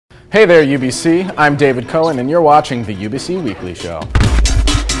Hey there, Ubyssey. I'm David Cohen, and you're watching the Ubyssey Weekly Show.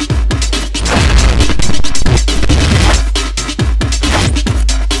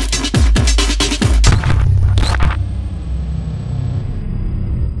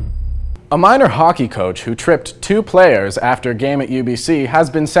 A minor hockey coach who tripped 2 players after a game at Ubyssey has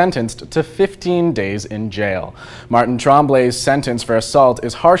been sentenced to 15 days in jail. Martin Tremblay's sentence for assault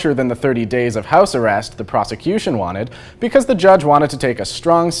is harsher than the 30 days of house arrest the prosecution wanted because the judge wanted to take a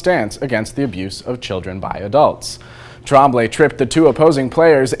strong stance against the abuse of children by adults. Tremblay tripped the 2 opposing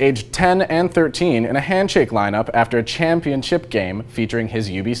players aged 10 and 13 in a handshake lineup after a championship game featuring his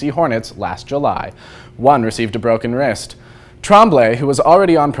Ubyssey Hornets last July. One received a broken wrist. Tremblay, who was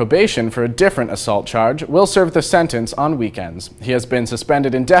already on probation for a different assault charge, will serve the sentence on weekends. He has been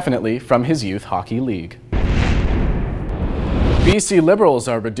suspended indefinitely from his youth hockey league. BC Liberals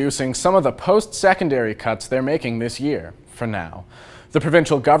are reducing some of the post-secondary cuts they're making this year, for now. The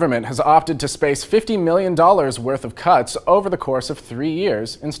provincial government has opted to space $50 million worth of cuts over the course of 3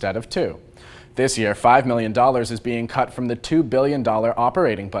 years instead of 2. This year, $5 million is being cut from the $2 billion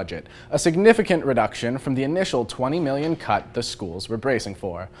operating budget, a significant reduction from the initial $20 million cut the schools were bracing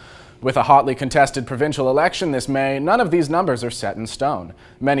for. With a hotly contested provincial election this May, none of these numbers are set in stone.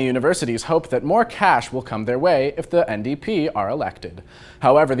 Many universities hope that more cash will come their way if the NDP are elected.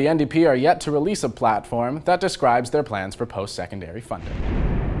 However, the NDP are yet to release a platform that describes their plans for post-secondary funding.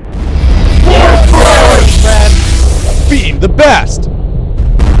 Being the best!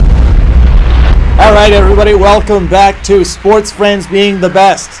 All right, everybody, welcome back to Sports Friends Being the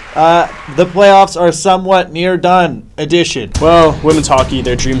Best. The playoffs are somewhat near done edition. Well, women's hockey,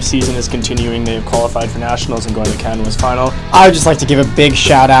 their dream season is continuing. They have qualified for nationals and going to the Canada's final. I would just like to give a big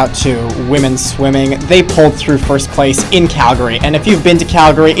shout out to women's swimming. They pulled through first place in Calgary, and if you've been to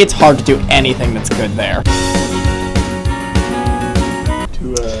Calgary, it's hard to do anything that's good there.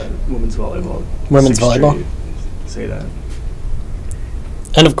 To women's volleyball. Women's volleyball? Say that.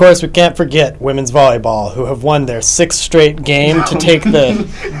 And of course, we can't forget women's volleyball, who have won their 6th straight game to take the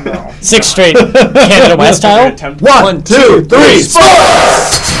 6th straight Canada West title. 1, 2, 3,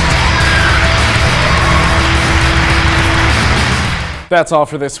 sports! That's all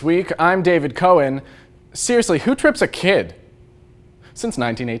for this week. I'm David Cohen. Seriously, who trips a kid? Since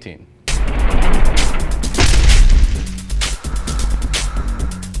 1918.